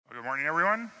morning,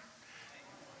 everyone.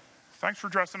 Thanks for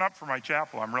dressing up for my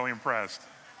chapel. I'm really impressed.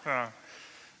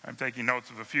 I'm taking notes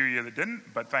of a few of you that didn't,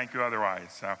 but thank you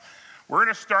otherwise. We're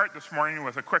going to start this morning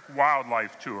with a quick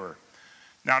wildlife tour.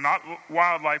 Now, not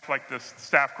wildlife like the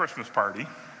staff Christmas party.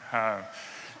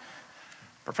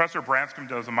 Professor Branscombe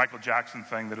does a Michael Jackson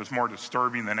thing that is more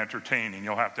disturbing than entertaining.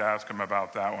 You'll have to ask him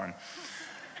about that one.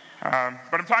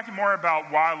 But I'm talking more about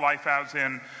wildlife as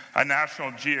in a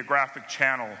National Geographic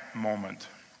Channel moment.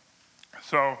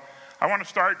 So I want to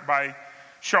start by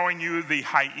showing you the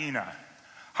hyena.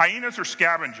 Hyenas are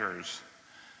scavengers.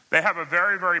 They have a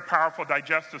very, very powerful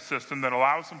digestive system that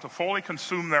allows them to fully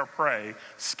consume their prey,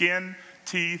 skin,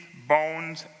 teeth,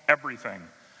 bones, everything.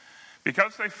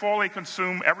 Because they fully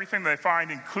consume everything they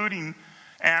find, including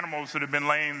animals that have been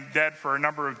laying dead for a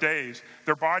number of days,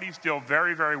 their bodies deal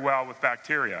very, very well with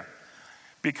bacteria.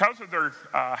 Because of their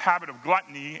habit of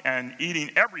gluttony and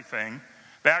eating everything,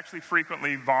 they actually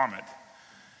frequently vomit.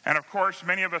 And of course,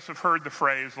 many of us have heard the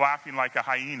phrase, laughing like a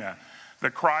hyena. The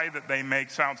cry that they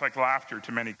make sounds like laughter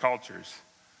to many cultures.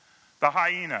 The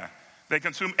hyena, they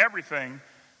consume everything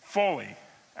fully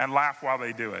and laugh while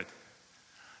they do it.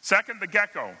 Second, the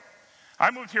gecko.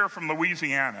 I moved here from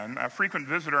Louisiana, and a frequent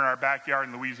visitor in our backyard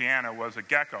in Louisiana was a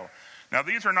gecko. Now,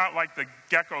 these are not like the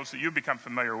geckos that you've become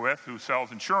familiar with, who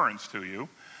sells insurance to you.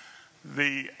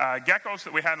 The geckos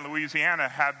that we had in Louisiana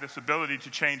had this ability to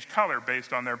change color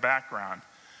based on their background.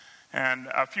 And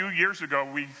a few years ago,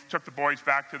 we took the boys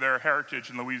back to their heritage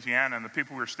in Louisiana, and the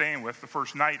people we were staying with, the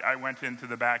first night I went into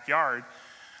the backyard,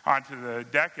 onto the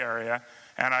deck area,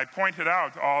 and I pointed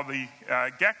out all the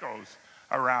geckos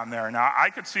around there. Now, I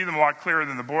could see them a lot clearer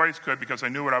than the boys could because I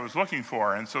knew what I was looking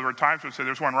for. And so there were times where I'd say,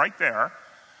 there's one right there.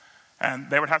 And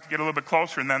they would have to get a little bit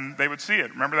closer, and then they would see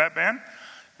it. Remember that, Ben?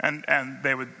 And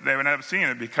they would end up seeing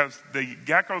it because the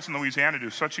geckos in Louisiana do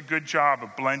such a good job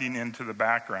of blending into the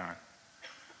background.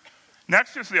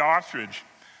 Next is the ostrich.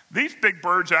 These big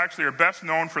birds actually are best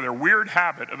known for their weird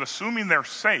habit of assuming they're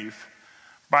safe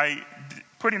by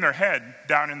putting their head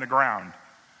down in the ground.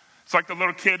 It's like the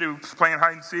little kid who's playing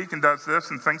hide and seek and does this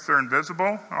and thinks they're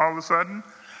invisible all of a sudden.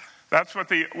 That's what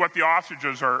the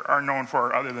ostriches are known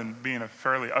for, other than being a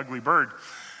fairly ugly bird.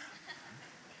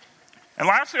 And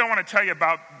lastly, I want to tell you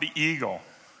about the eagle.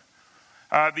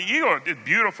 The eagle is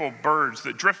beautiful birds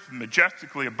that drift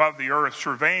majestically above the earth,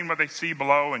 surveying what they see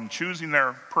below and choosing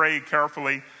their prey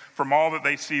carefully from all that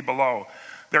they see below.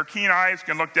 Their keen eyes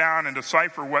can look down and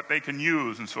decipher what they can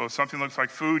use. And so if something looks like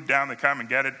food, down they come and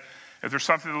get it. If there's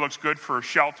something that looks good for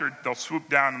shelter, they'll swoop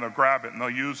down and they'll grab it and they'll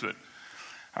use it.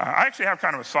 I actually have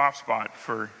kind of a soft spot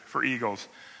for eagles.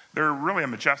 They're really a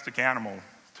majestic animal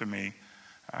to me.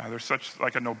 There's such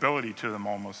like a nobility to them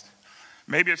almost.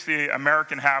 Maybe it's the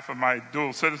American half of my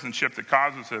dual citizenship that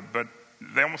causes it, but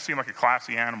they almost seem like a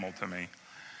classy animal to me.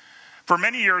 For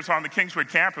many years on the Kingswood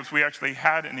campus, we actually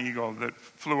had an eagle that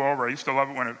flew over. I used to love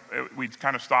it when we'd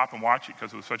kind of stop and watch it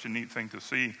because it was such a neat thing to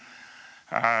see.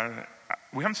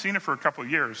 We haven't seen it for a couple of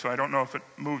years, so I don't know if it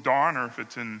moved on or if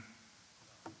it's in...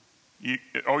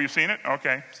 Oh, you've seen it?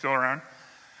 Okay, still around.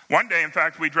 One day, in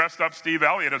fact, we dressed up Steve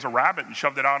Elliott as a rabbit and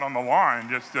shoved it out on the lawn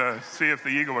just to see if the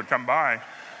eagle would come by.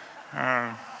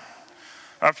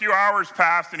 A few hours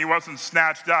passed and he wasn't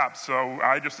snatched up, so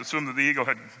I just assumed that the eagle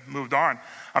had moved on.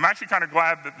 I'm actually kind of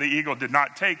glad that the eagle did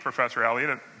not take Professor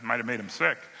Elliott. It might have made him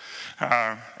sick.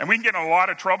 And we can get in a lot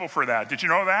of trouble for that. Did you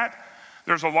know that?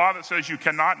 There's a law that says you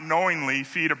cannot knowingly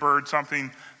feed a bird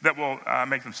something that will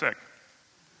make them sick.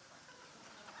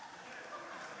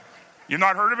 You've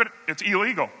not heard of it? It's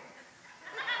illegal.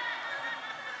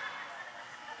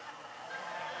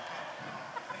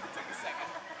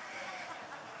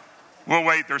 We'll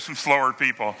wait, there's some slower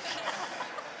people.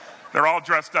 They're all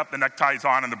dressed up, the neckties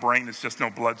on, and the brain is just no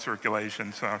blood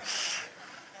circulation. So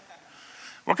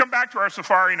we'll come back to our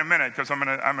safari in a minute because I'm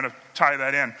gonna tie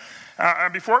that in.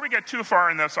 Before we get too far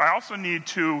in this, I also need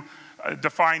to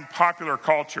define popular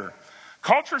culture.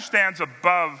 Culture stands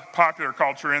above popular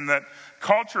culture in that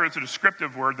culture is a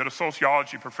descriptive word that a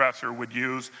sociology professor would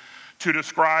use to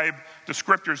describe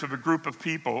descriptors of a group of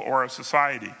people or a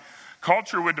society.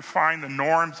 Culture would define the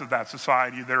norms of that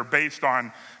society that are based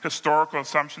on historical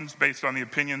assumptions, based on the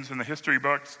opinions in the history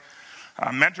books,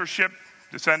 mentorship,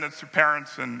 descendants through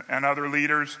parents and other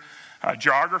leaders,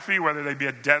 geography, whether they be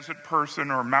a desert person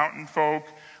or mountain folk,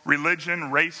 religion,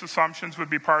 race assumptions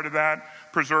would be part of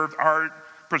that, preserved art,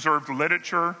 preserved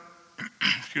literature,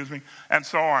 excuse me, and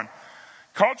so on.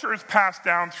 Culture is passed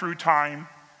down through time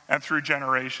and through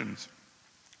generations.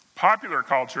 Popular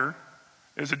culture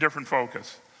is a different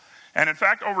focus. And in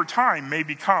fact, over time, may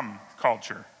become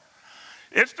culture.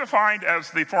 It's defined as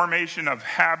the formation of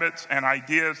habits and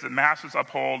ideas that masses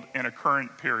uphold in a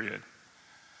current period.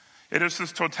 It is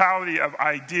this totality of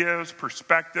ideas,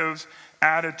 perspectives,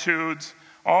 attitudes,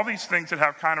 all these things that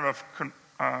have kind of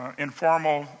an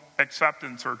informal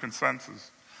acceptance or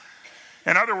consensus.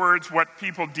 In other words, what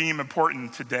people deem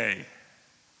important today.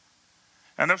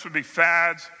 And this would be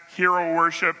fads, hero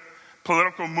worship,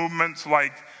 political movements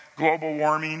like global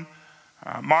warming,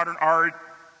 modern art,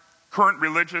 current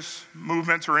religious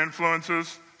movements or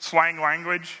influences, slang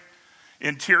language,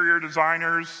 interior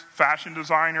designers, fashion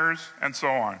designers, and so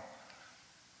on.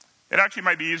 It actually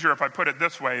might be easier if I put it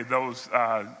this way. Those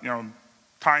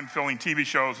time-filling TV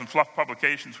shows and fluff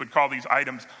publications would call these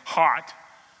items hot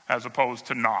as opposed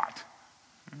to not.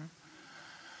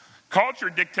 Culture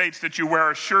dictates that you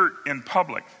wear a shirt in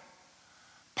public.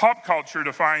 Pop culture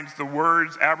defines the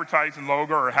words, advertising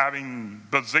logo, or having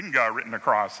bazinga written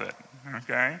across it,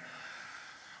 okay?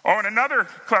 Oh, and another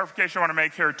clarification I want to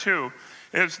make here too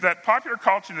is that popular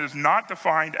culture is not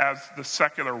defined as the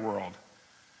secular world.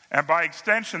 And by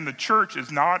extension, the church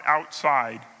is not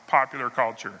outside popular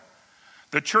culture.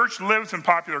 The church lives in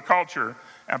popular culture,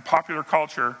 and popular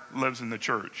culture lives in the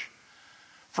church.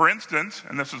 For instance,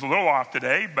 and this is a little off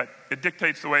today, but it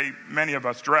dictates the way many of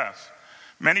us dress.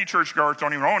 Many churchgoers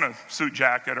don't even own a suit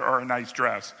jacket or a nice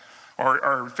dress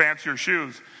or fancier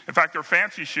shoes. In fact, their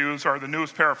fancy shoes are the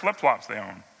newest pair of flip-flops they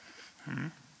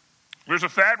own. There's a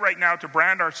fad right now to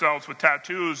brand ourselves with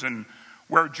tattoos and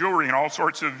wear jewelry in all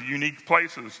sorts of unique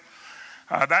places.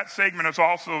 That segment is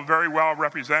also very well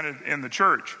represented in the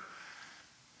church.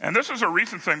 And this is a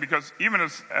recent thing because even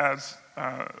as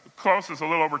close as a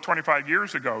little over 25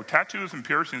 years ago, tattoos and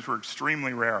piercings were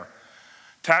extremely rare.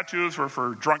 Tattoos were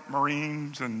for drunk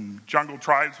Marines and jungle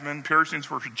tribesmen. Piercings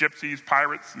were for gypsies,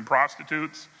 pirates, and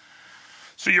prostitutes.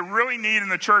 So you really need in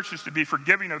the church is to be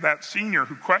forgiving of that senior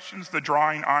who questions the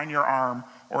drawing on your arm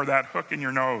or that hook in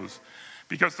your nose,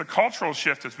 because the cultural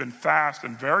shift has been fast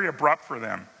and very abrupt for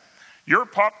them. Your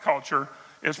pop culture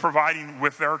is providing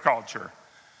with their culture.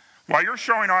 While you're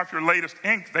showing off your latest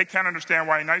ink, they can't understand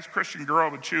why a nice Christian girl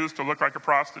would choose to look like a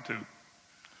prostitute.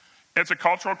 It's a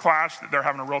cultural clash that they're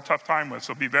having a real tough time with,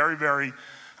 so be very, very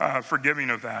forgiving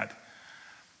of that.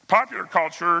 Popular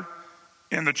culture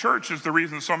in the church is the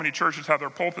reason so many churches have their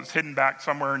pulpits hidden back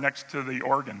somewhere next to the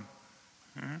organ.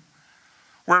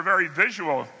 We're a very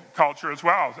visual culture as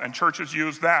well, and churches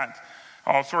use that.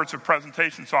 All sorts of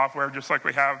presentation software, just like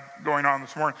we have going on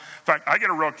this morning. In fact, I get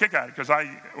a real kick at it because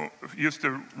I used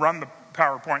to run the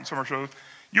PowerPoint in summer shows.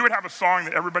 You would have a song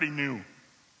that everybody knew.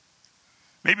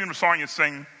 Maybe even a song you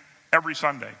sing every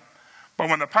Sunday. But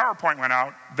when the PowerPoint went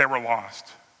out, they were lost.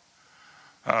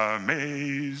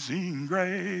 Amazing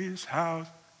Grace, how...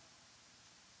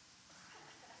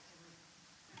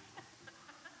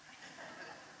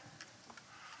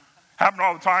 Happened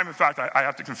all the time. In fact, I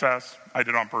have to confess, I did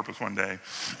it on purpose one day.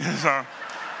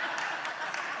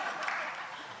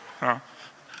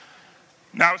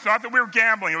 Now, it's not that we were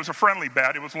gambling. It was a friendly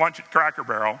bet. It was lunch at Cracker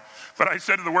Barrel. But I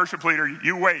said to the worship leader,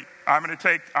 you wait. I'm going to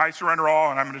take I Surrender All,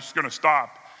 and I'm just going to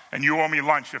stop. And you owe me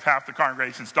lunch if half the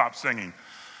congregation stops singing.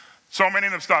 So many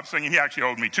of them stopped singing, he actually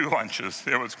owed me 2 lunches.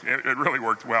 It really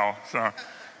worked well. So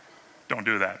don't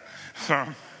do that. So...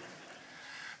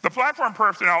 The platform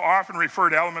personnel often refer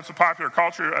to elements of popular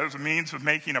culture as a means of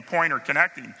making a point or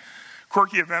connecting.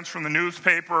 Quirky events from the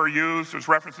newspaper are used as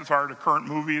references are to current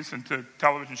movies and to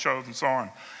television shows and so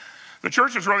on. The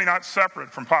church is really not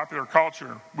separate from popular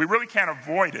culture. We really can't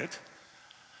avoid it.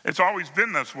 It's always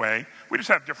been this way. We just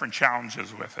have different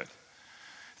challenges with it.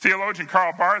 Theologian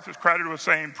Karl Barth is credited with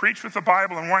saying, preach with the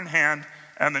Bible in one hand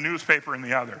and the newspaper in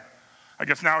the other. I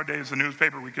guess nowadays the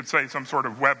newspaper, we could say some sort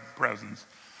of web presence.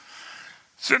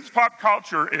 Since pop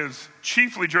culture is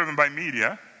chiefly driven by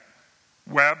media,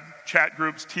 web, chat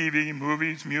groups, TV,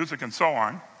 movies, music, and so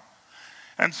on,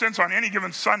 and since on any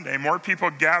given Sunday more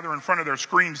people gather in front of their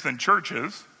screens than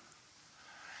churches,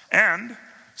 and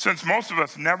since most of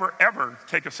us never ever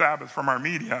take a Sabbath from our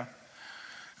media,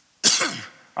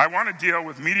 I want to deal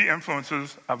with media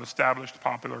influences of established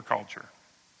popular culture.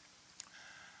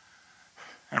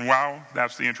 And wow,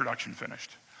 that's the introduction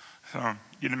finished. So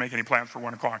you didn't make any plans for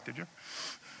 1 o'clock, did you?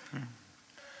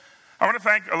 I want to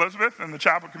thank Elizabeth and the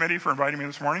chapel committee for inviting me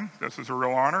this morning. This is a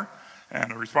real honor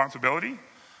and a responsibility.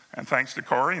 And thanks to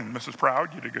Corey and Mrs.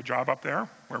 Proud. You did a good job up there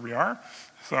where we are.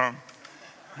 So,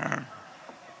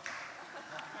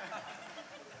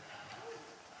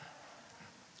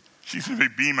 she's going to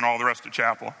be beaming all the rest of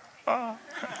chapel.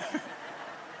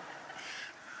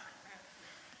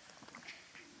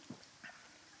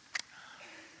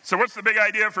 So what's the big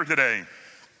idea for today?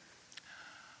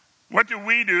 What do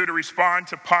we do to respond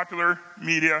to popular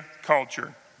media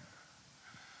culture?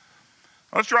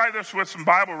 Let's try this with some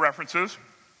Bible references.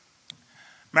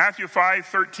 Matthew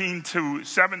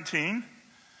 5:13-17,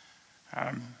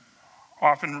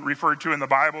 often referred to in the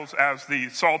Bibles as the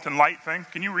salt and light thing.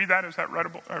 Can you read that? Is that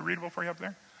readable for you up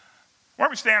there? Why don't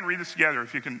we stand and read this together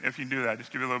if you can do that?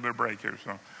 Just give you a little bit of break here.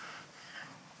 So,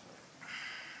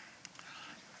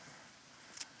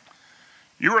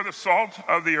 you are the salt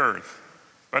of the earth,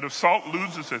 but if salt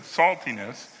loses its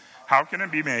saltiness, how can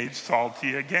it be made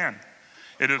salty again?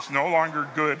 It is no longer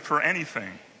good for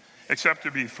anything except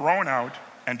to be thrown out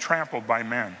and trampled by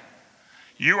men.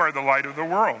 You are the light of the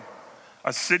world.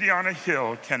 A city on a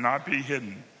hill cannot be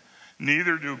hidden.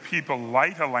 Neither do people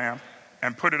light a lamp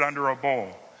and put it under a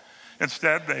bowl.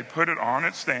 Instead, they put it on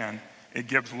its stand. It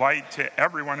gives light to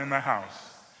everyone in the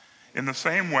house. In the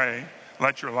same way,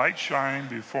 let your light shine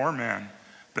before men,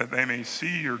 that they may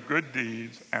see your good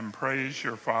deeds and praise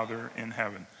your Father in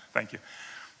heaven. Thank you.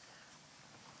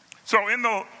 So in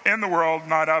the world,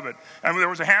 not of it. And there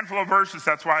was a handful of verses.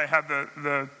 That's why I had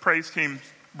the praise team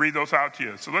read those out to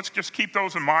you. So let's just keep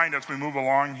those in mind as we move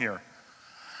along here.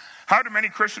 How do many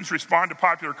Christians respond to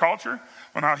popular culture?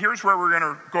 Well, now here's where we're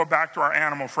going to go back to our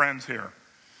animal friends here.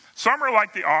 Some are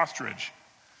like the ostrich.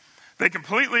 They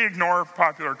completely ignore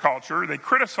popular culture, they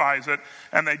criticize it,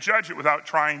 and they judge it without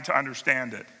trying to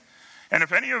understand it. And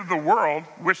if any of the world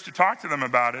wish to talk to them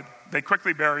about it, they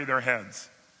quickly bury their heads.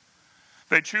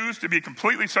 They choose to be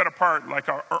completely set apart like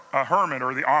a hermit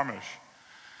or the Amish.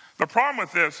 The problem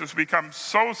with this is become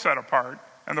so set apart,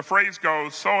 and the phrase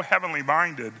goes, so heavenly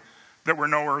minded, that we're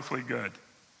no earthly good.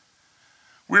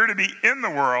 We're to be in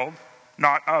the world,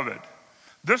 not of it.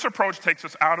 This approach takes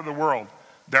us out of the world.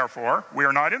 Therefore, we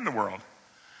are not in the world.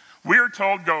 We are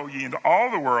told, go ye into all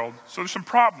the world, so there's some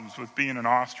problems with being an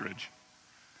ostrich.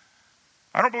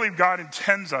 I don't believe God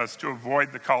intends us to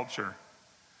avoid the culture.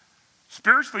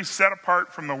 Spiritually set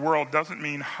apart from the world doesn't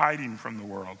mean hiding from the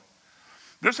world.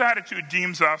 This attitude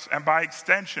deems us, and by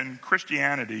extension,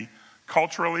 Christianity,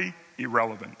 culturally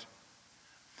irrelevant.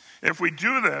 If we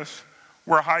do this,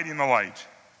 we're hiding the light.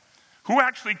 Who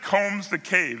actually combs the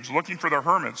caves looking for the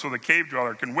hermit so the cave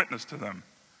dweller can witness to them?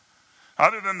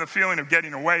 Other than the feeling of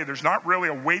getting away, there's not really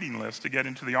a waiting list to get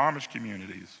into the Amish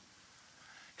communities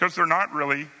because they're not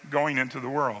really going into the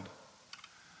world.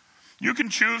 You can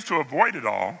choose to avoid it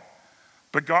all,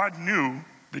 but God knew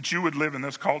that you would live in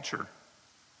this culture.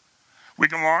 We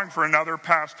can long for another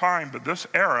past time, but this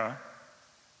era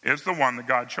is the one that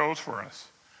God chose for us.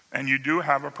 And you do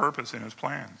have a purpose in his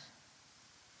plans.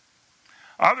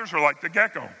 Others are like the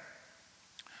gecko.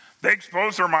 They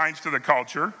expose their minds to the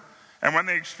culture, and when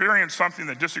they experience something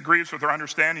that disagrees with their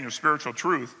understanding of spiritual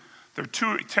truth, they're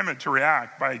too timid to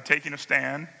react by taking a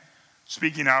stand,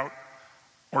 speaking out,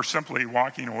 or simply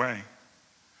walking away.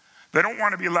 They don't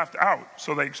want to be left out,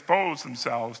 so they expose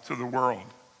themselves to the world.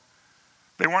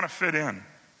 They want to fit in.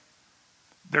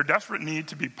 Their desperate need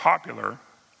to be popular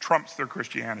trumps their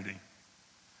Christianity.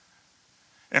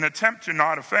 In an attempt to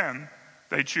not offend,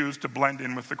 they choose to blend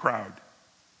in with the crowd.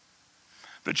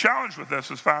 The challenge with this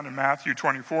is found in Matthew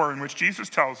 24, in which Jesus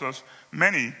tells us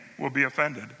many will be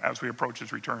offended as we approach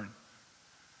his return.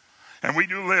 And we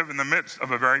do live in the midst of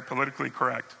a very politically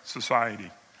correct society.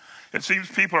 It seems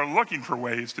people are looking for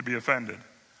ways to be offended.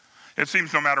 It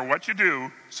seems no matter what you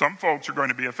do, some folks are going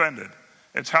to be offended.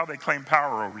 It's how they claim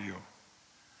power over you.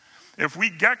 If we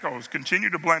geckos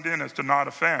continue to blend in as to not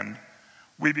offend,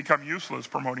 we become useless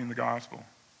promoting the gospel.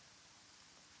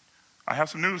 I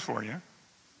have some news for you.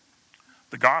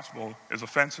 The gospel is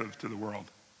offensive to the world.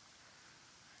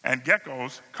 And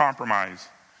geckos compromise.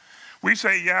 We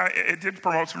say, yeah, it did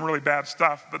promote some really bad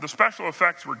stuff, but the special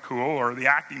effects were cool, or the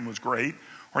acting was great,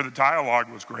 or the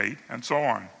dialogue was great, and so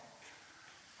on.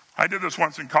 I did this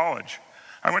once in college.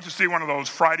 I went to see one of those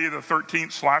Friday the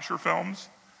 13th slasher films.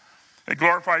 It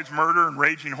glorifies murder and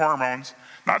raging hormones.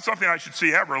 Not something I should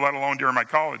see ever, let alone during my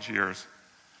college years.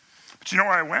 But you know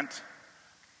where I went?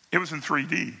 It was in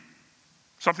 3D.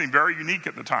 Something very unique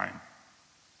at the time.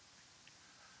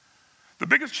 The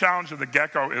biggest challenge of the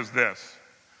gecko is this.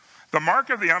 The mark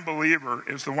of the unbeliever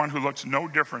is the one who looks no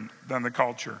different than the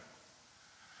culture.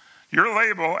 Your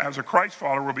label as a Christ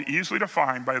follower will be easily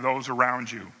defined by those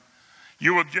around you.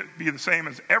 You will be the same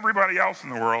as everybody else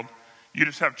in the world. You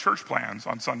just have church plans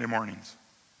on Sunday mornings.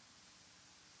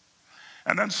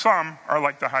 And then some are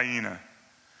like the hyena.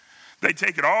 They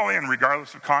take it all in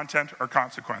regardless of content or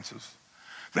consequences.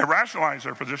 They rationalize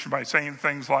their position by saying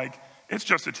things like, it's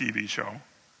just a TV show.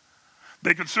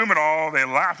 They consume it all. They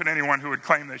laugh at anyone who would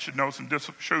claim they should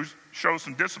show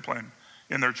some discipline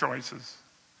in their choices.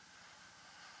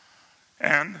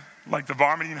 And like the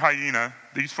vomiting hyena,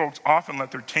 these folks often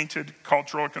let their tainted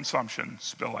cultural consumption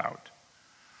spill out.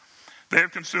 They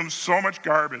have consumed so much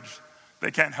garbage,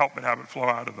 they can't help but have it flow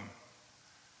out of them.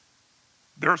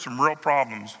 There are some real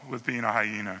problems with being a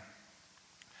hyena.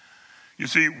 You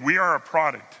see, we are a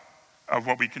product of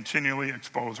what we continually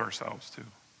expose ourselves to.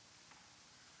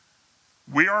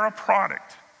 We are a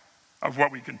product of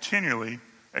what we continually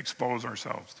expose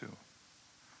ourselves to.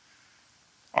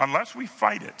 Unless we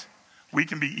fight it, we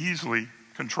can be easily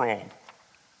controlled.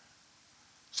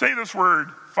 Say this word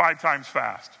 5 times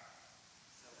fast.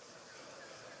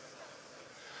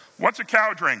 What's a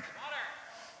cow drink?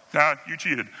 Water. No, you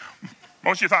cheated.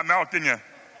 Most of you thought milk, didn't you?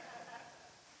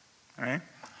 All right.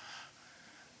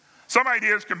 Some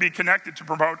ideas can be connected to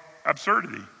promote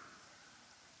absurdity.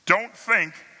 Don't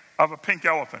think of a pink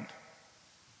elephant.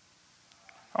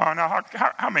 Oh, now,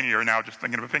 how many are now just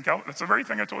thinking of a pink elephant? That's the very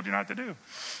thing I told you not to do.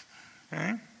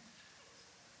 Okay?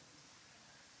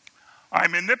 I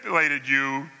manipulated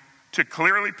you to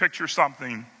clearly picture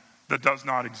something that does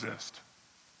not exist.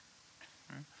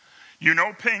 Okay? You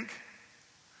know pink,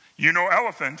 you know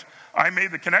elephant. I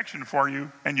made the connection for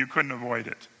you, and you couldn't avoid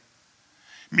it.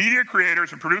 Media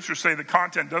creators and producers say the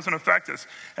content doesn't affect us,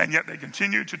 and yet they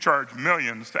continue to charge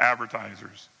millions to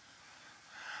advertisers.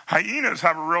 Hyenas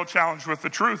have a real challenge with the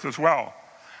truth as well.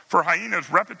 For hyenas,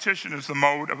 repetition is the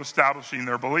mode of establishing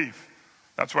their belief.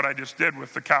 That's what I just did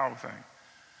with the cow thing.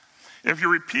 If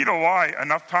you repeat a lie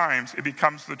enough times, it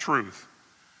becomes the truth.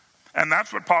 And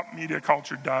that's what pop media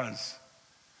culture does.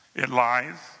 It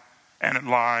lies, and it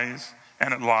lies,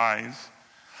 and it lies.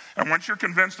 And once you're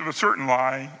convinced of a certain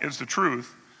lie is the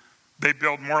truth, they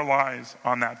build more lies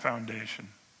on that foundation.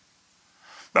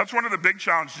 That's one of the big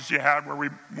challenges you had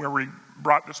where we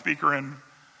brought the speaker in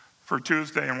for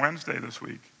Tuesday and Wednesday this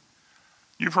week.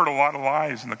 You've heard a lot of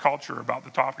lies in the culture about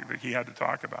the topic that he had to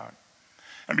talk about.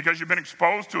 And because you've been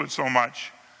exposed to it so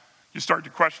much, you start to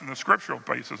question the scriptural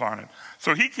basis on it.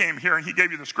 So he came here and he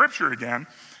gave you the scripture again,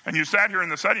 and you sat here in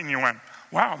the setting and you went,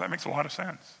 wow, that makes a lot of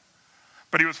sense.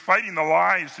 But he was fighting the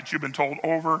lies that you've been told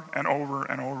over and over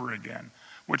and over again,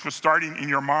 which was starting in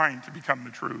your mind to become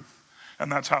the truth.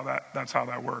 And that's how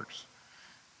that works.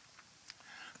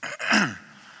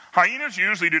 Hyenas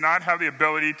usually do not have the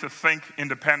ability to think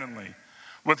independently.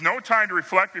 With no time to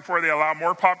reflect before they allow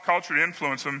more pop culture to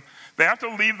influence them, they have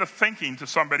to leave the thinking to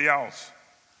somebody else.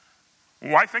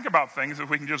 Why think about things if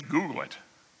we can just Google it?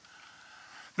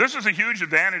 This is a huge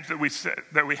advantage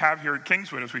that we have here at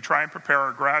Kingswood as we try and prepare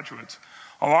our graduates.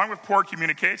 Along with poor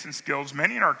communication skills,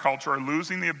 many in our culture are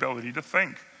losing the ability to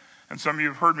think. And some of you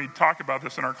have heard me talk about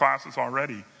this in our classes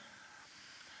already.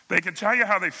 They can tell you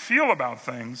how they feel about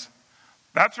things.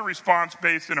 That's a response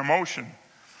based in emotion.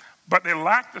 But they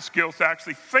lack the skills to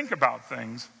actually think about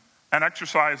things, an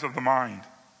exercise of the mind.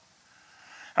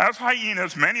 As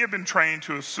hyenas, many have been trained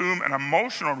to assume an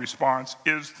emotional response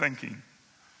is thinking.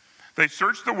 They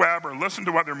search the web or listen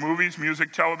to other movies,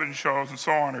 music, television shows, and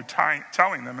so on are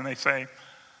telling them, and they say,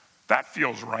 that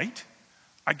feels right.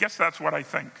 I guess that's what I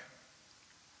think.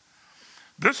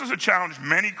 This is a challenge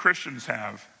many Christians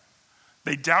have.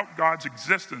 They doubt God's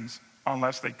existence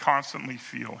unless they constantly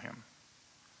feel him.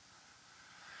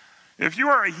 If you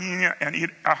are a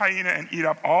hyena and eat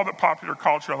up all the popular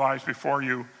culture lies before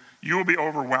you, you will be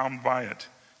overwhelmed by it.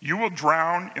 You will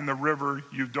drown in the river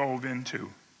you dove into.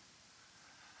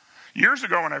 Years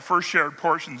ago, when I first shared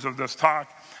portions of this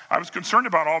talk, I was concerned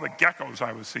about all the geckos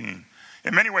I was seeing.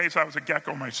 In many ways, I was a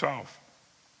gecko myself.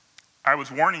 I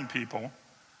was warning people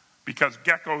because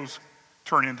geckos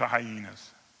turn into hyenas.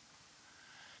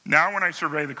 Now, when I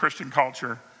survey the Christian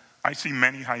culture, I see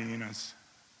many hyenas.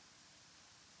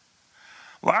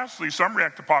 Lastly, some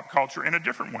react to pop culture in a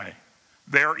different way.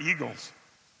 They are eagles.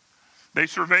 They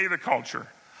survey the culture.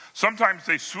 Sometimes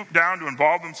they swoop down to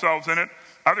involve themselves in it.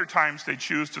 Other times they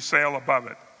choose to sail above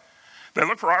it. They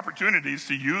look for opportunities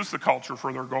to use the culture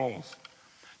for their goals.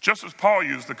 Just as Paul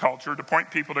used the culture to point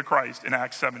people to Christ in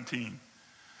Acts 17.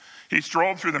 He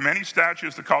strolled through the many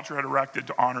statues the culture had erected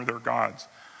to honor their gods.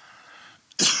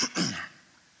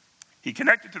 He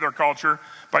connected to their culture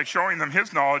by showing them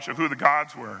his knowledge of who the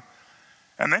gods were.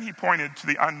 And then he pointed to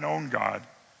the unknown God,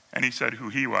 and he said who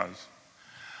he was.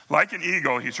 Like an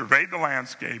eagle, he surveyed the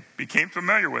landscape, became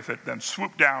familiar with it, then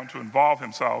swooped down to involve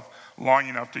himself long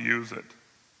enough to use it.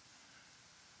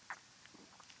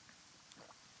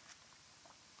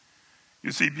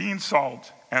 You see, being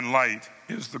salt and light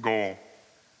is the goal.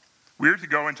 We're to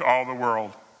go into all the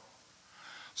world.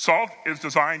 Salt is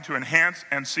designed to enhance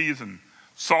and season.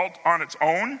 Salt on its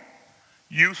own,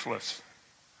 useless.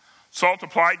 Salt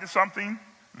applied to something,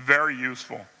 very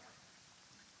useful.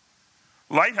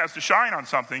 Light has to shine on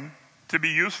something to be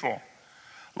useful.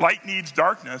 Light needs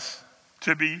darkness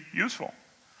to be useful.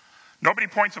 Nobody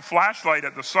points a flashlight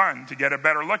at the sun to get a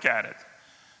better look at it.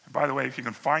 And by the way, if you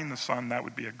can find the sun, that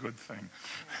would be a good thing.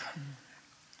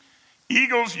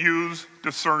 Eagles use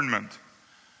discernment.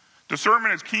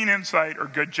 Discernment is keen insight or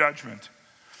good judgment.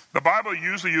 The Bible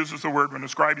usually uses the word when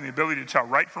describing the ability to tell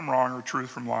right from wrong or truth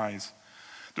from lies.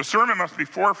 Discernment must be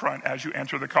forefront as you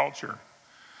enter the culture.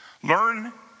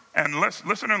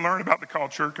 Listen and learn about the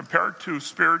culture, compare it to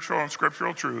spiritual and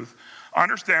scriptural truth,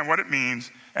 understand what it means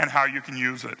and how you can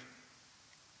use it.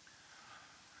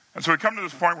 And so we come to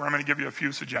this point where I'm going to give you a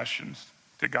few suggestions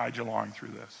to guide you along through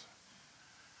this.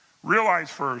 Realize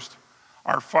first,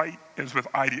 our fight is with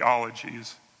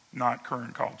ideologies, not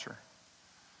current culture.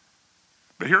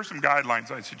 But here's some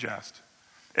guidelines I suggest.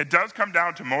 It does come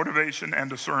down to motivation and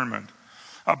discernment.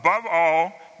 Above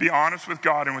all, be honest with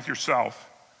God and with yourself.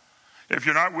 If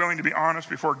you're not willing to be honest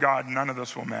before God, none of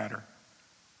this will matter.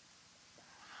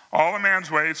 All a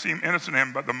man's ways seem innocent to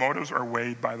him, but the motives are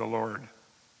weighed by the Lord.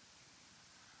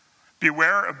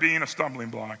 Beware of being a stumbling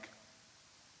block.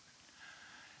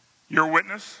 Your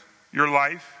witness, your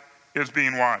life, is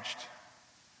being watched.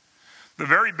 The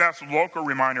very best local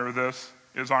reminder of this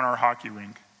is on our hockey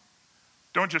rink.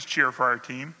 Don't just cheer for our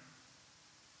team.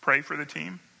 Pray for the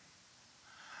team.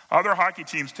 Other hockey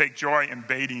teams take joy in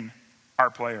baiting our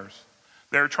players.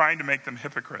 They're trying to make them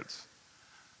hypocrites.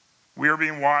 We are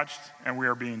being watched and we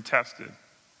are being tested.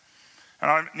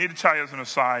 And I need to tell you as an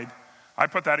aside, I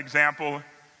put that example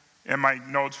in my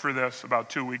notes for this about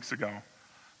 2 weeks ago.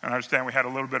 And I understand we had a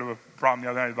little bit of a problem the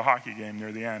other night at the hockey game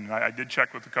near the end. And I did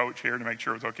check with the coach here to make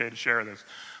sure it was okay to share this.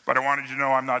 But I wanted you to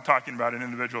know I'm not talking about an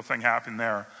individual thing happening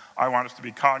there. I want us to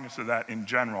be cognizant of that in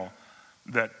general,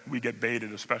 that we get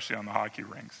baited, especially on the hockey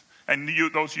rinks. And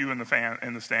those of you in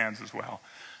the stands as well.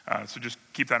 So just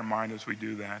keep that in mind as we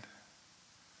do that.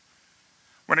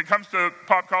 When it comes to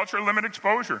pop culture, limit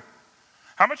exposure.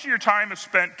 How much of your time is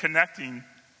spent connecting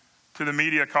to the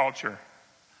media culture?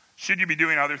 Should you be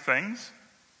doing other things?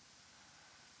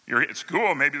 You're at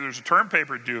school, maybe there's a term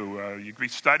paper due. You could be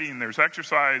studying, there's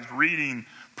exercise, reading,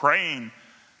 praying.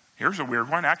 Here's a weird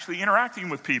one, actually interacting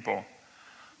with people.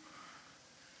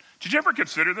 Did you ever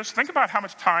consider this? Think about how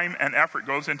much time and effort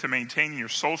goes into maintaining your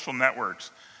social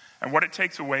networks and what it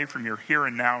takes away from your here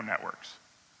and now networks.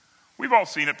 We've all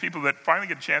seen it, people that finally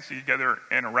get a chance to get together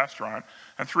in a restaurant,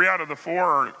 and 3 out of the 4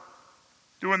 are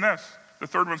doing this. The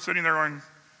third one's sitting there going,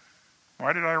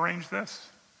 why did I arrange this?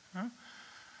 Huh?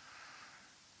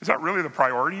 Is that really the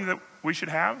priority that we should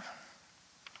have?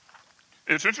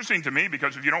 It's interesting to me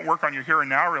because if you don't work on your here and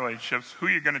now relationships, who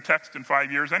are you going to text in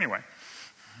 5 years anyway?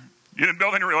 You didn't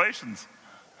build any relations.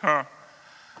 Huh?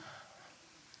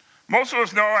 Most of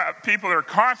us know people that are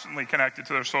constantly connected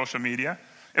to their social media.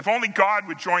 If only God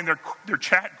would join their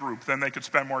chat group, then they could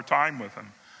spend more time with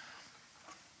them.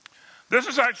 This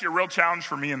is actually a real challenge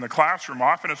for me in the classroom,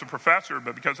 often as a professor,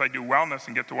 but because I do wellness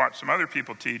and get to watch some other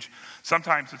people teach,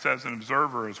 sometimes it's as an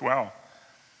observer as well.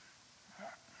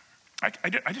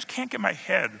 I just can't get my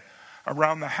head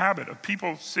around the habit of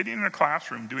people sitting in a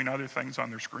classroom doing other things on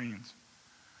their screens.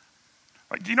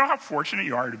 Like, do you know how fortunate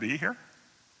you are to be here?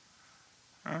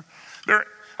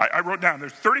 I wrote down,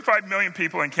 there's 35 million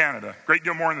people in Canada, a great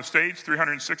deal more in the States,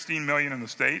 316 million in the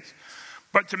States.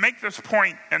 But to make this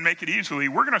point and make it easily,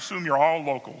 we're going to assume you're all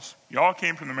locals. You all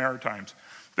came from the Maritimes.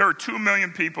 There are 2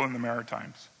 million people in the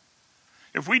Maritimes.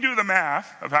 If we do the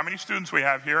math of how many students we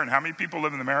have here and how many people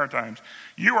live in the Maritimes,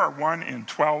 you are 1 in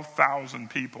 12,000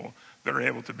 people that are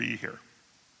able to be here.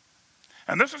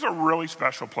 And this is a really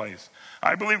special place.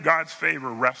 I believe God's favor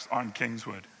rests on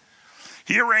Kingswood.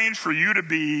 He arranged for you to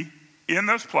be in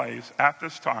this place at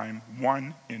this time,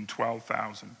 1 in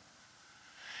 12,000.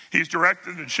 He's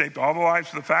directed and shaped all the lives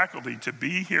of the faculty to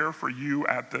be here for you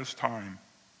at this time.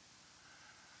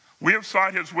 We have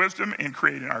sought his wisdom in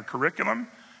creating our curriculum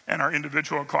and our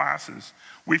individual classes.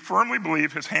 We firmly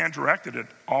believe his hand directed it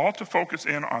all to focus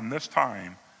in on this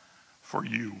time for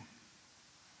you.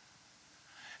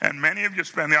 And many of you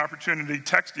spend the opportunity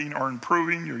texting or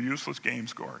improving your useless game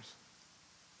scores.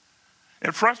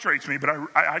 It frustrates me, but I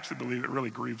actually believe it really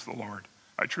grieves the Lord.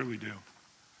 I truly do.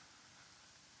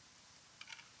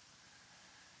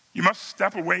 You must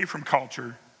step away from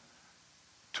culture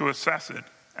to assess it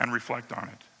and reflect on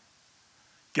it.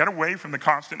 Get away from the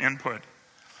constant input.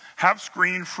 Have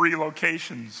screen-free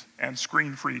locations and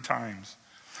screen-free times.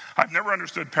 I've never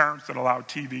understood parents that allow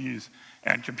TVs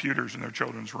and computers in their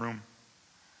children's room.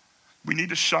 We need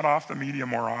to shut off the media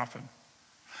more often.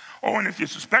 Oh, and if you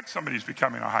suspect somebody's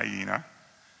becoming a hyena,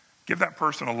 give that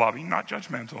person a loving, not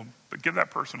judgmental, but give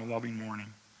that person a loving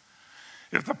warning.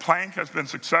 If the plank has been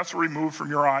successfully removed from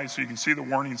your eyes so you can see the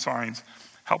warning signs,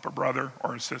 help a brother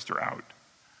or a sister out.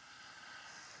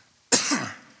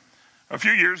 A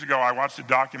few years ago, I watched a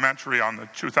documentary on the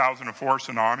 2004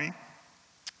 tsunami. It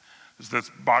was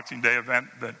this Boxing Day event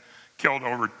that killed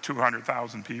over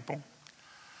 200,000 people.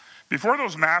 Before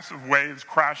those massive waves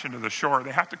crash into the shore,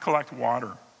 they have to collect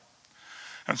water.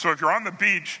 And so if you're on the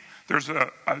beach, there's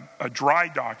a dry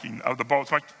docking of the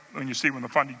boats, like when you see when the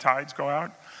Fundy tides go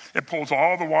out. It pulls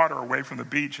all the water away from the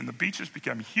beach, and the beaches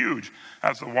become huge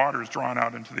as the water is drawn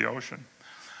out into the ocean.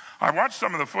 I watched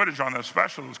some of the footage on this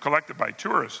special that was collected by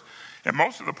tourists, and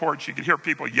most of the ports you could hear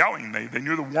people yelling. They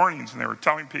knew the warnings, and they were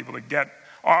telling people to get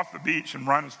off the beach and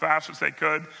run as fast as they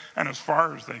could and as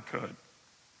far as they could.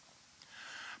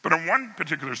 But in one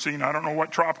particular scene, I don't know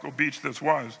what tropical beach this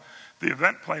was, the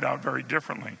event played out very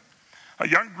differently. A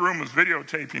young groom was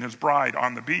videotaping his bride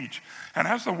on the beach, and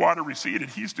as the water receded,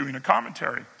 he's doing a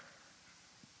commentary.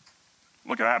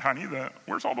 Look at that, honey,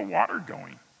 where's all the water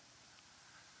going?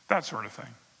 That sort of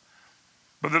thing.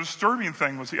 But the disturbing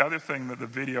thing was the other thing that the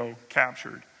video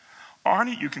captured. On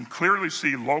it, you can clearly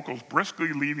see locals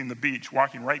briskly leaving the beach,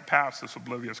 walking right past this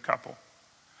oblivious couple.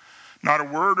 Not a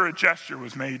word or a gesture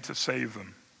was made to save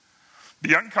them. The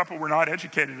young couple were not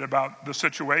educated about the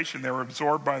situation. They were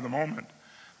absorbed by the moment.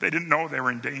 They didn't know they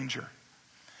were in danger.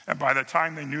 And by the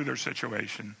time they knew their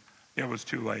situation, it was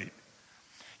too late.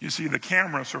 You see, the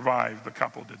camera survived, the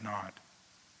couple did not.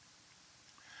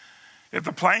 If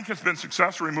the plank has been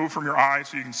successfully removed from your eyes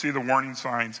so you can see the warning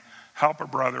signs, help a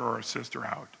brother or a sister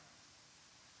out.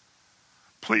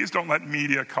 Please don't let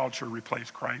media culture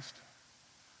replace Christ.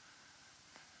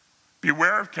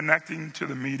 Beware of connecting to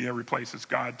the media replaces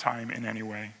God time in any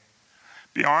way.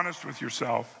 Be honest with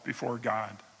yourself before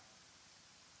God.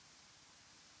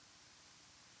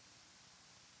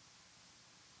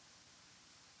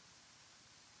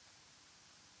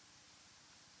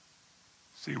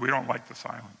 See, we don't like the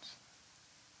silence.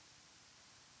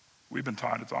 We've been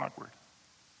taught it's awkward.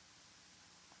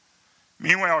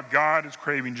 Meanwhile, God is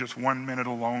craving just 1 minute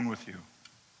alone with you.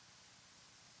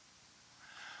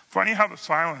 Funny how the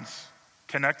silence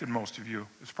connected most of you.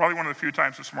 It's probably one of the few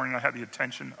times this morning I had the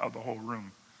attention of the whole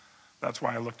room. That's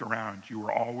why I looked around. You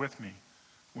were all with me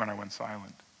when I went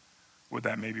silent. Would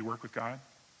that maybe work with God?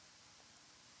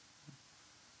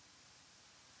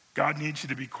 God needs you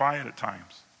to be quiet at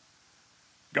times.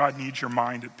 God needs your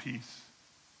mind at peace.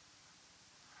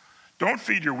 Don't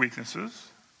feed your weaknesses.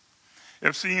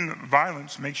 If seeing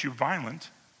violence makes you violent,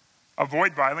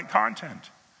 avoid violent content.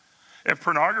 If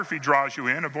pornography draws you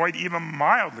in, avoid even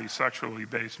mildly sexually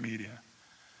based media.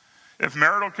 If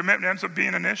marital commitment ends up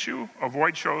being an issue,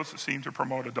 avoid shows that seem to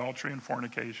promote adultery and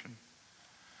fornication.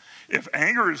 If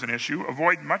anger is an issue,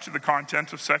 avoid much of the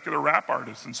content of secular rap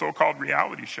artists and so-called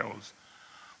reality shows.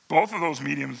 Both of those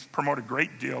mediums promote a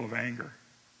great deal of anger.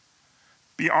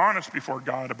 Be honest before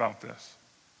God about this.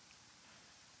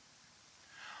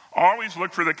 Always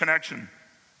look for the connection.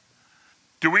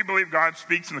 Do we believe God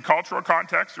speaks in the cultural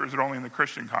context, or is it only in the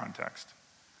Christian context?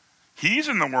 He's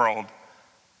in the world,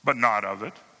 but not of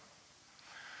it.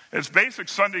 It's basic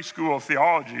Sunday school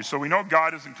theology, so we know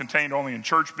God isn't contained only in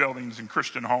church buildings and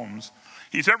Christian homes.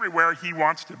 He's everywhere he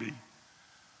wants to be.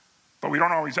 But we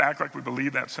don't always act like we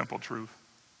believe that simple truth.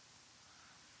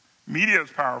 Media is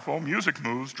powerful, music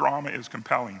moves, drama is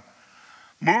compelling.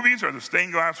 Movies are the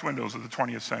stained glass windows of the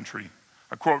 20th century.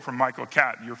 A quote from Michael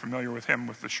Catt, you're familiar with him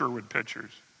with the Sherwood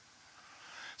Pictures.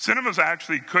 Cinemas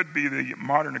actually could be the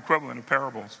modern equivalent of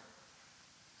parables.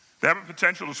 They have a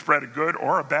potential to spread a good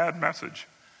or a bad message.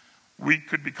 We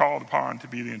could be called upon to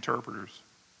be the interpreters.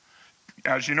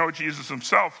 As you know, Jesus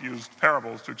himself used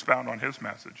parables to expound on his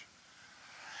message.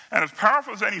 And as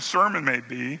powerful as any sermon may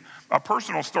be, a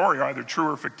personal story, either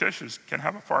true or fictitious, can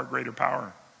have a far greater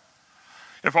power.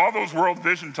 If all those World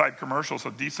Vision type commercials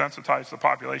have desensitized the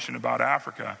population about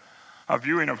Africa, a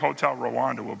viewing of Hotel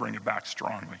Rwanda will bring it back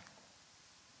strongly.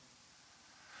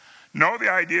 Know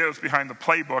the ideas behind the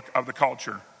playbook of the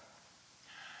culture.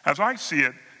 As I see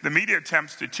it, the media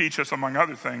attempts to teach us, among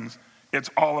other things, it's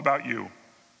all about you.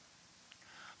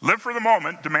 Live for the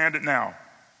moment, demand it now.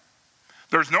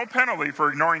 There's no penalty for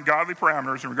ignoring godly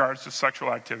parameters in regards to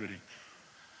sexual activity.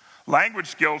 Language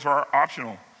skills are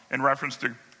optional in reference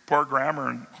to poor grammar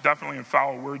and definitely in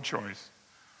foul word choice.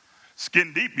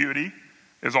 Skin deep beauty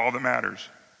is all that matters.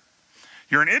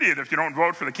 You're an idiot if you don't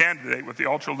vote for the candidate with the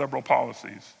ultra-liberal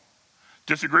policies.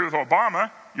 Disagree with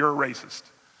Obama, you're a racist.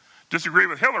 Disagree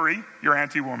with Hillary, you're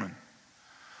anti-woman.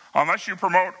 Unless you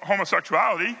promote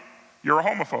homosexuality, you're a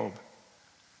homophobe.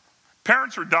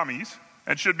 Parents are dummies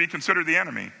and should be considered the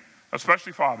enemy,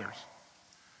 especially fathers.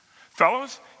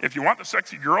 Fellows, if you want the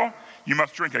sexy girl, you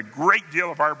must drink a great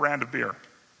deal of our brand of beer.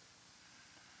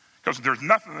 Because there's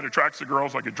nothing that attracts the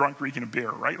girls like a drunk reeking of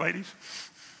beer, right, ladies?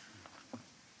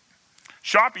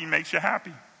 Shopping makes you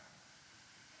happy.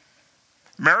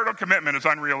 Marital commitment is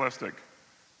unrealistic.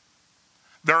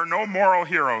 There are no moral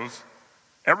heroes.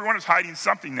 Everyone is hiding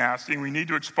something nasty, and we need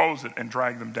to expose it and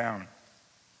drag them down.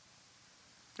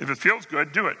 If it feels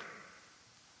good, do it.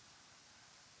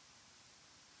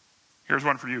 Here's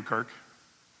one for you, Kirk.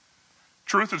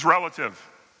 Truth is relative.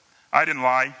 I didn't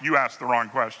lie. You asked the wrong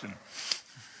question.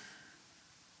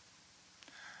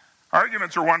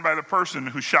 Arguments are won by the person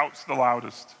who shouts the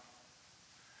loudest.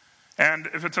 And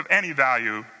if it's of any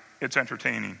value, it's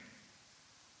entertaining.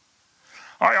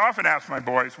 I often ask my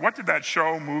boys, what did that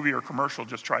show, movie, or commercial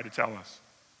just try to tell us?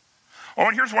 Oh,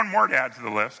 and here's one more to add to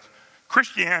the list.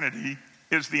 Christianity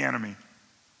is the enemy.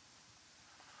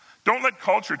 Don't let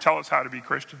culture tell us how to be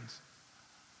Christians.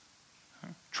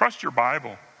 Trust your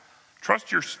Bible. Trust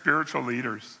your spiritual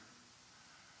leaders.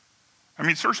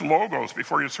 Search logos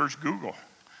before you search Google.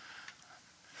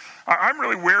 I'm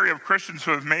really wary of Christians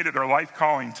who have made it their life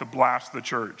calling to blast the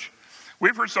church.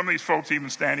 We've heard some of these folks even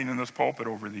standing in this pulpit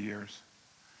over the years.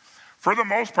 For the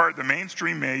most part, the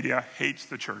mainstream media hates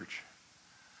the church.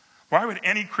 Why would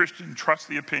any Christian trust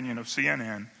the opinion of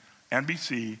CNN,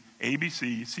 NBC,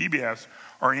 ABC, CBS,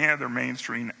 or any other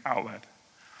mainstream outlet?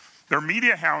 Their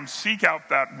media hounds seek out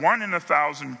that 1 in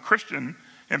 1,000 Christian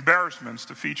embarrassments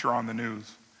to feature on the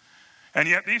news. And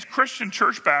yet these Christian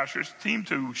church bashers seem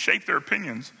to shape their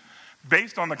opinions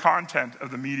based on the content of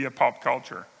the media pop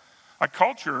culture, a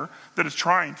culture that is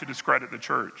trying to discredit the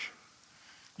church.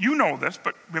 You know this,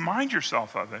 but remind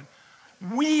yourself of it.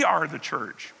 We are the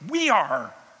church. We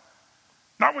are.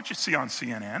 Not what you see on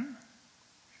CNN.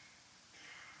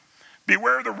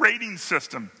 Beware of the rating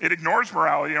system. It ignores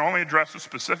morality and only addresses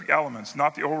specific elements,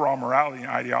 not the overall morality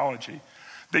and ideology.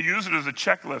 They use it as a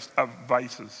checklist of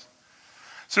vices.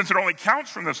 Since it only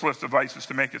counts from this list of vices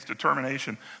to make its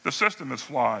determination, the system is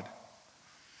flawed.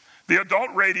 The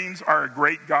adult ratings are a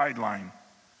great guideline.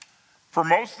 For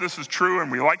most, this is true,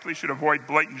 and we likely should avoid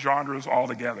blatant genres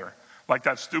altogether, like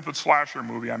that stupid slasher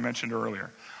movie I mentioned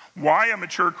earlier. Why a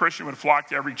mature Christian would flock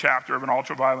to every chapter of an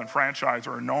ultra-violent franchise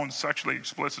or a known sexually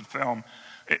explicit film,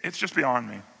 it's just beyond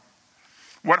me.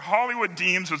 What Hollywood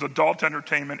deems as adult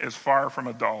entertainment is far from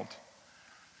adult.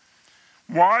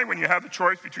 Why, when you have the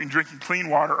choice between drinking clean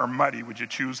water or muddy, would you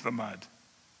choose the mud?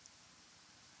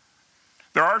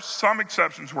 There are some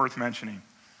exceptions worth mentioning.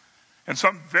 In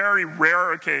some very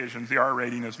rare occasions, the R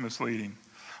rating is misleading.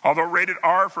 Although rated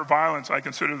R for violence, I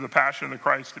consider The Passion of the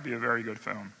Christ to be a very good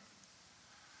film.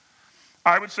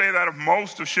 I would say that of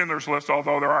most of Schindler's List,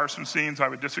 although there are some scenes I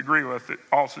would disagree with, it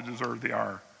also deserve the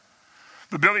R.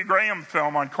 The Billy Graham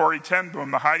film on Corrie ten Boom,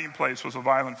 The Hiding Place, was a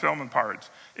violent film in parts.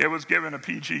 It was given a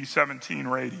PG-17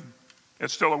 rating.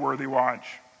 It's still a worthy watch.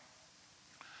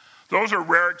 Those are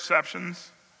rare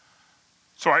exceptions,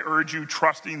 so I urge you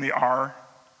trusting the R.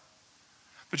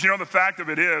 But the fact of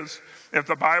it is, if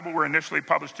the Bible were initially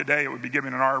published today, it would be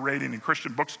given an R rating and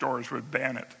Christian bookstores would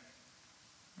ban it.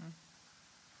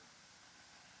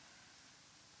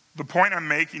 The point I'm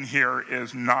making here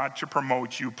is not to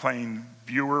promote you playing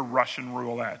viewer Russian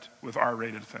roulette with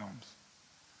R-rated films.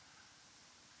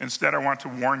 Instead, I want to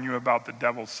warn you about the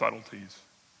devil's subtleties,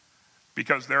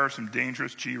 because there are some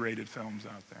dangerous G-rated films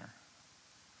out there.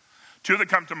 Two that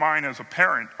come to mind as a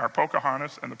parent are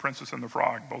Pocahontas and The Princess and the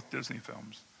Frog, both Disney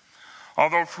films.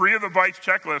 Although free of the vice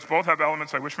checklist, both have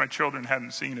elements I wish my children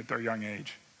hadn't seen at their young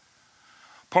age.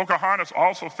 Pocahontas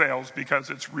also fails because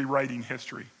it's rewriting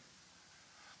history.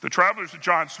 The Travelers of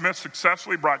John Smith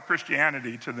successfully brought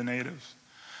Christianity to the natives.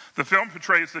 The film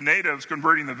portrays the natives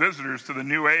converting the visitors to the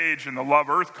New Age and the Love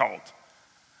Earth cult.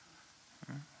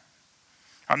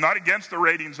 I'm not against the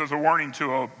ratings as a warning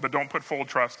tool, but don't put full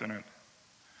trust in it.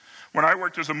 When I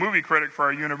worked as a movie critic for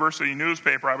our university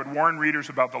newspaper, I would warn readers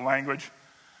about the language,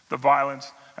 the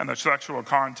violence, and the sexual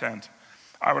content.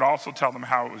 I would also tell them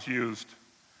how it was used.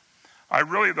 I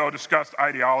really, though, discussed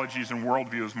ideologies and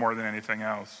worldviews more than anything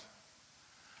else.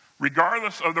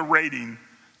 Regardless of the rating,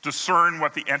 discern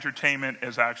what the entertainment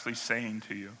is actually saying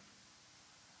to you.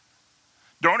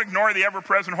 Don't ignore the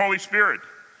ever-present Holy Spirit.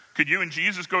 Could you and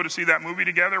Jesus go to see that movie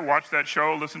together, watch that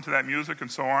show, listen to that music, and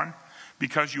so on?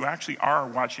 Because you actually are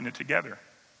watching it together.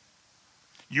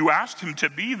 You asked him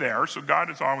to be there, so God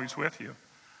is always with you.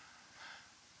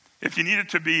 If you needed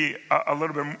to be a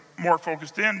little bit more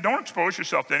focused in, don't expose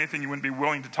yourself to anything you wouldn't be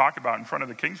willing to talk about in front of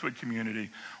the Kingswood community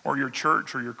or your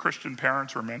church or your Christian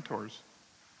parents or mentors.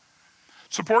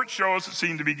 Support shows that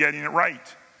seem to be getting it right.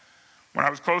 When I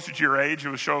was closer to your age, it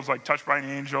was shows like Touched by an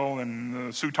Angel and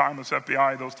the Sue Timeless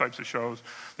FBI, those types of shows.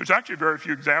 There's actually very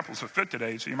few examples that fit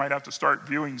today, so you might have to start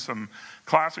viewing some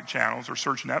classic channels or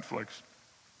search Netflix.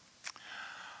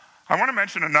 I want to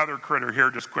mention another critter here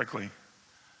just quickly.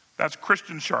 That's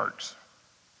Christian sharks.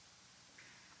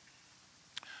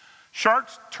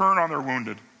 Sharks turn on their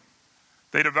wounded.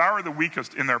 They devour the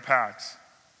weakest in their packs.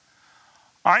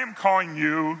 I am calling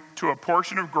you to a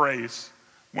portion of grace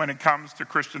when it comes to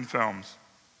Christian films.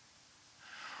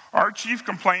 Our chief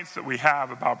complaints that we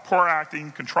have about poor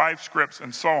acting, contrived scripts,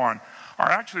 and so on are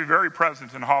actually very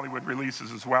present in Hollywood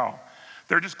releases as well.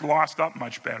 They're just glossed up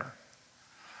much better.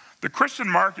 The Christian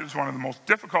market is one of the most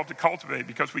difficult to cultivate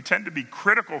because we tend to be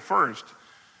critical first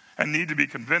and need to be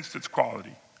convinced it's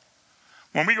quality.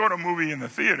 When we go to a movie in the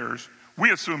theaters,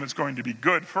 we assume it's going to be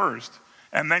good first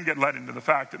and then get led into the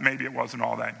fact that maybe it wasn't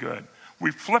all that good.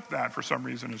 We flip that for some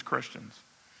reason as Christians.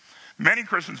 Many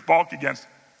Christians balk against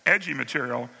edgy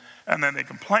material and then they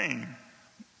complain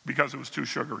because it was too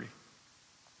sugary.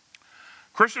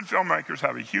 Christian filmmakers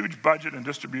have a huge budget and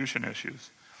distribution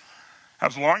issues.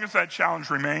 As long as that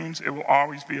challenge remains, it will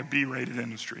always be a B-rated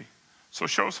industry. So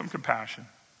show some compassion.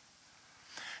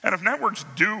 And if networks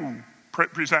do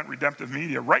present redemptive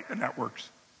media, write the networks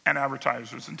and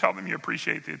advertisers and tell them you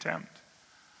appreciate the attempt.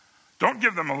 Don't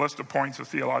give them a list of points of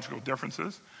theological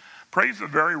differences. Praise the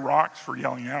very rocks for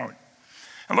yelling out.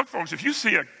 And look, folks, if you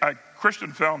see a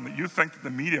Christian film that you think that the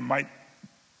media might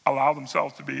allow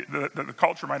themselves to be, that the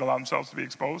culture might allow themselves to be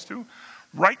exposed to,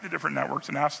 write the different networks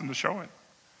and ask them to show it.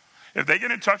 If they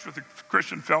get in touch with the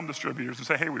Christian film distributors and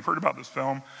say, hey, we've heard about this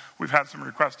film, we've had some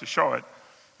requests to show it,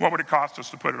 what would it cost us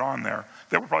to put it on there?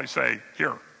 They would probably say,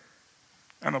 here.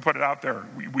 And they'll put it out there.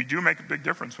 We do make a big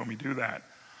difference when we do that.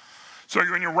 So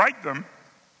when you write them,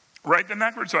 write the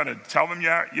networks on it. Tell them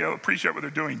you appreciate what they're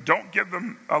doing. Don't give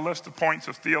them a list of points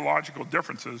of theological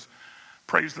differences.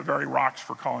 Praise the very rocks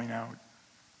for calling out.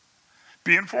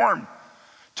 Be informed.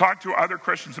 Talk to other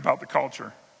Christians about the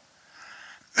culture.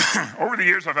 Over the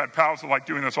years, I've had pals that like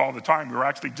doing this all the time. We were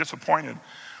actually disappointed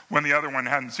when the other one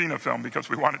hadn't seen a film because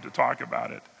we wanted to talk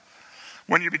about it.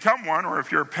 When you become one, or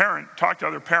if you're a parent, talk to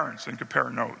other parents and compare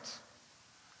notes.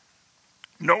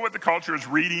 Know what the culture is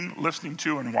reading, listening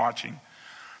to, and watching.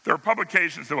 There are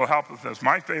publications that will help with this.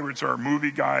 My favorites are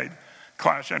Movie Guide,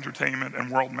 Clash Entertainment,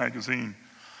 and World Magazine.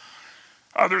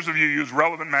 Others of you use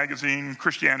Relevant Magazine,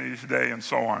 Christianity Today, and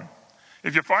so on.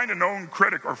 If you find a known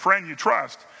critic or friend you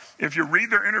trust, if you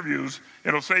read their interviews,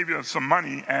 it'll save you some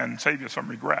money and save you some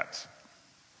regrets.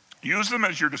 Use them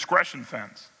as your discretion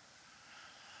fence.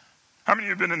 How many of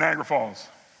you have been to Niagara Falls?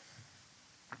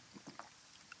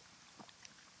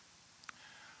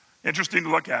 Interesting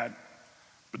to look at,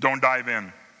 but don't dive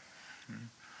in.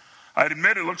 I'd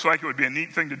admit it looks like it would be a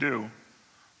neat thing to do,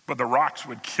 but the rocks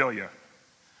would kill you.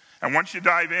 And once you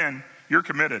dive in, you're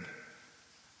committed.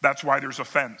 That's why there's a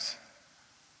fence.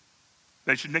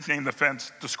 They should nickname the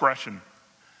fence discretion.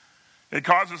 It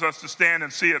causes us to stand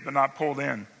and see it, but not pulled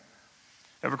in.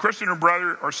 If a Christian or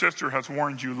brother or sister has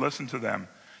warned you, listen to them.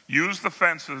 Use the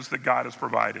fences that God has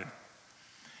provided.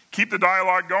 Keep the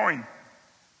dialogue going.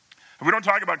 If we don't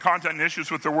talk about content and issues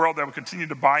with the world, that will continue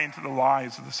to buy into the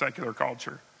lies of the secular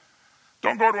culture.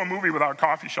 Don't go to a movie without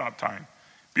coffee shop time.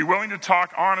 Be willing to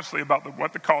talk honestly about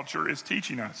what the culture is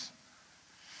teaching us.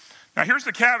 Now here's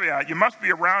the caveat. You must be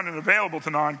around and available to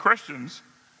non-Christians,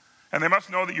 and they must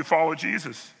know that you follow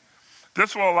Jesus.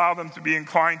 This will allow them to be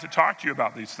inclined to talk to you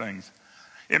about these things.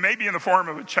 It may be in the form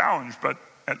of a challenge, but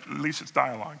at least it's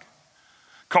dialogue.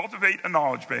 Cultivate a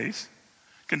knowledge base.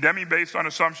 Condemning based on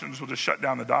assumptions will just shut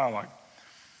down the dialogue.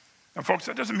 Now folks,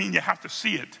 that doesn't mean you have to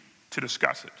see it to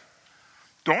discuss it.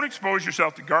 Don't expose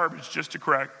yourself to garbage just to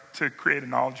create a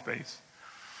knowledge base.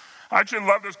 I actually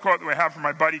love this quote that we have from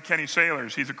my buddy Kenny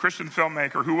Sailors. He's a Christian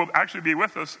filmmaker who will actually be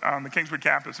with us on the Kingswood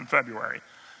campus in February.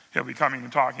 He'll be coming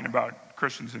and talking about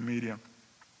Christians in media.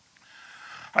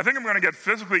 I think I'm going to get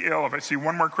physically ill if I see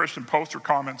one more Christian post or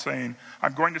comment saying,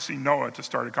 I'm going to see Noah to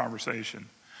start a conversation.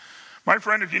 My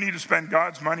friend, if you need to spend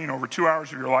God's money and over 2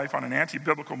 hours of your life on an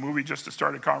anti-biblical movie just to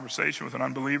start a conversation with an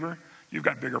unbeliever, you've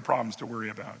got bigger problems to worry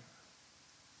about.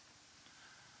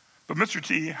 But Mr.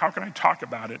 T, how can I talk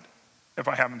about it if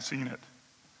I haven't seen it?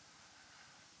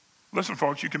 Listen,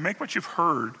 folks, you can make what you've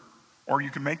heard, or you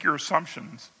can make your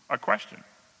assumptions a question.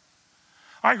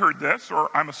 I heard this, or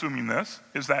I'm assuming this.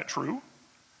 Is that true?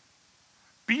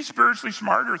 Be spiritually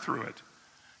smarter through it.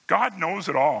 God knows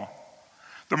it all.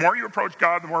 The more you approach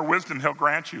God, the more wisdom he'll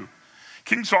grant you.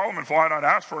 King Solomon flat out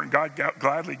asked for it, and God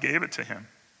gladly gave it to him.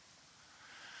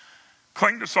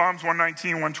 Cling to Psalms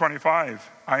 119, 125.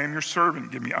 I am your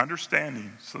servant. Give me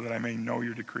understanding so that I may know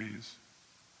your decrees.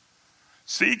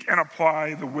 Seek and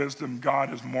apply the wisdom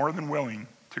God is more than willing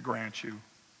to grant you.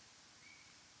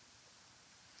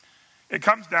 It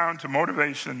comes down to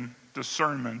motivation,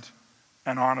 discernment,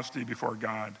 and honesty before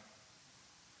God.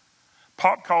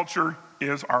 Pop culture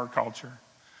is our culture.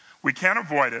 We can't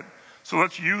avoid it, so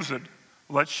let's use it.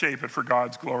 Let's shape it for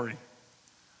God's glory.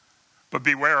 But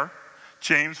beware,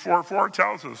 James 4:4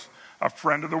 tells us, a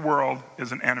friend of the world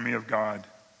is an enemy of God.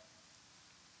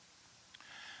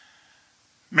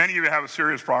 Many of you have a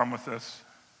serious problem with this.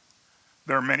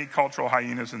 There are many cultural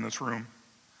hyenas in this room.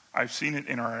 I've seen it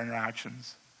in our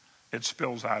interactions. It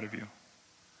spills out of you.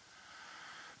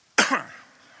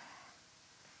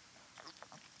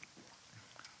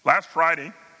 Last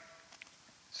Friday,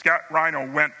 Scott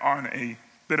Rhino went on a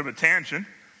bit of a tangent.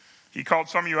 He called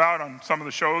some of you out on some of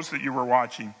the shows that you were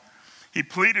watching. He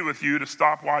pleaded with you to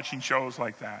stop watching shows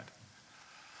like that.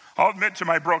 I'll admit to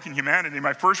my broken humanity,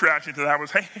 my first reaction to that was,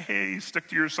 hey, stick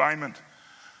to your assignment.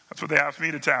 That's what they asked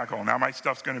me to tackle. Now my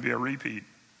stuff's going to be a repeat.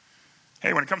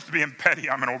 Hey, when it comes to being petty,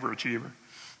 I'm an overachiever.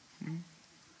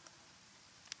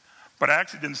 But I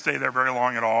actually didn't stay there very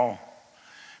long at all,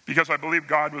 because I believe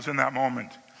God was in that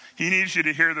moment. He needs you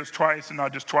to hear this twice, and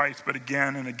not just twice, but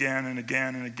again and again and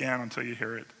again and again until you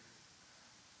hear it.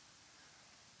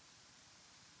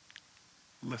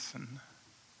 Listen.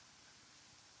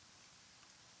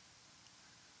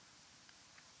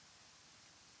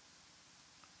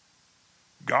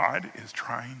 God is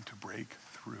trying to break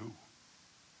through.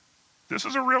 This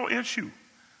is a real issue.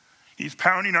 He's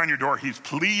pounding on your door. He's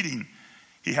pleading.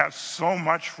 He has so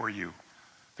much for you.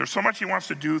 There's so much he wants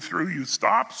to do through you.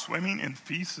 Stop swimming in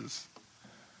feces.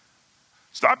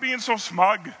 Stop being so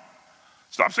smug.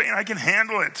 Stop saying, I can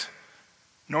handle it.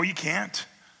 No, you can't.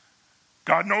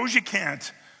 God knows you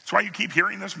can't. That's why you keep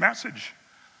hearing this message.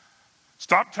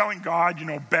 Stop telling God you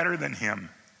know better than him.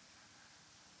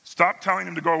 Stop telling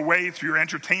him to go away through your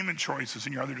entertainment choices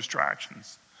and your other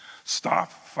distractions.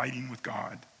 Stop fighting with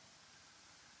God.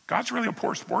 God's really a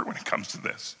poor sport when it comes to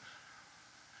this.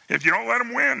 If you don't let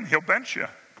him win, he'll bench you.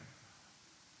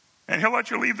 And he'll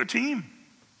let you leave the team.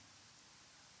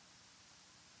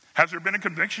 Has there been a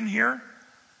conviction here?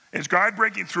 Is God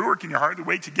breaking through, or can you hardly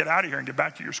wait to get out of here and get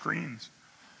back to your screens?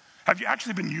 Have you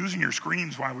actually been using your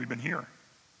screens while we've been here?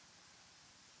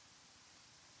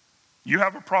 You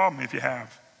have a problem if you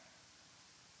have.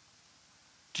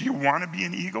 Do you want to be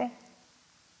an eagle?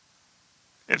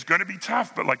 It's going to be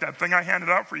tough, but like that thing I handed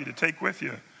out for you to take with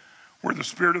you, where the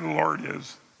Spirit of the Lord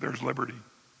is, there's liberty.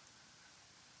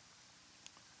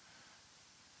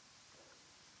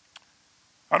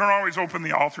 I don't always open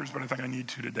the altars, but I think I need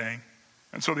to today.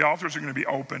 And so the altars are going to be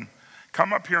open.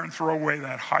 Come up here and throw away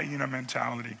that hyena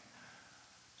mentality.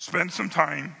 Spend some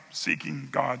time seeking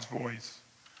God's voice.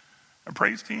 And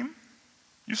praise team,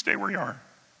 you stay where you are.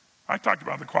 I talked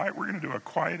about the quiet. We're going to do a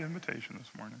quiet invitation this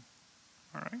morning.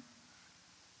 All right?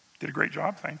 Did a great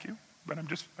job, thank you. But I'm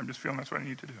just feeling that's what I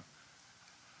need to do.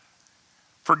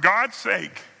 For God's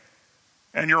sake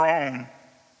and your own,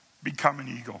 become an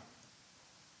eagle.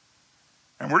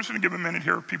 And we're just going to give a minute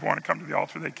here. If people want to come to the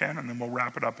altar, they can, and then we'll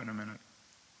wrap it up in a minute.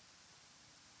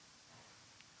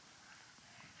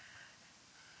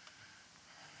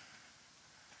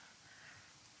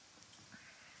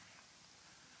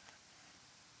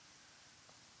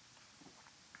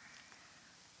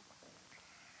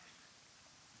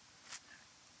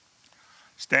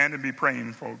 Stand and be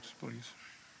praying, folks, please.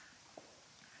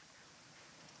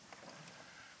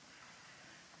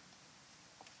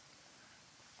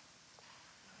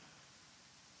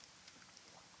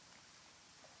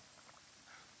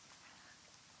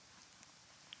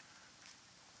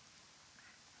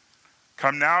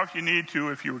 Come now if you need to.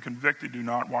 If you were convicted, do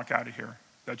not walk out of here.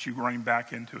 That's you running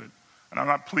back into it. And I'm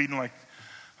not pleading like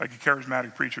a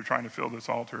charismatic preacher trying to fill this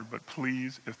altar, but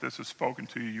please, if this is spoken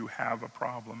to you, you have a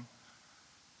problem.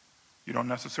 You don't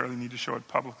necessarily need to show it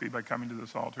publicly by coming to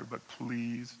this altar, but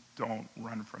please don't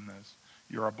run from this.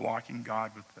 You are blocking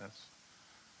God with this.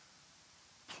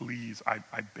 Please, I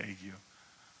beg you.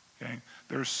 Okay?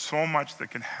 There's so much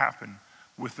that can happen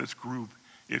with this group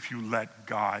if you let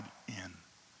God in.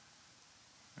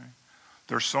 Okay?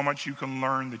 There's so much you can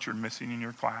learn that you're missing in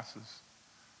your classes.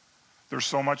 There's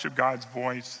so much of God's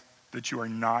voice that you are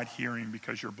not hearing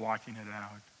because you're blocking it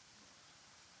out.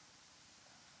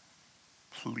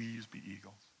 Please be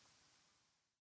eagles.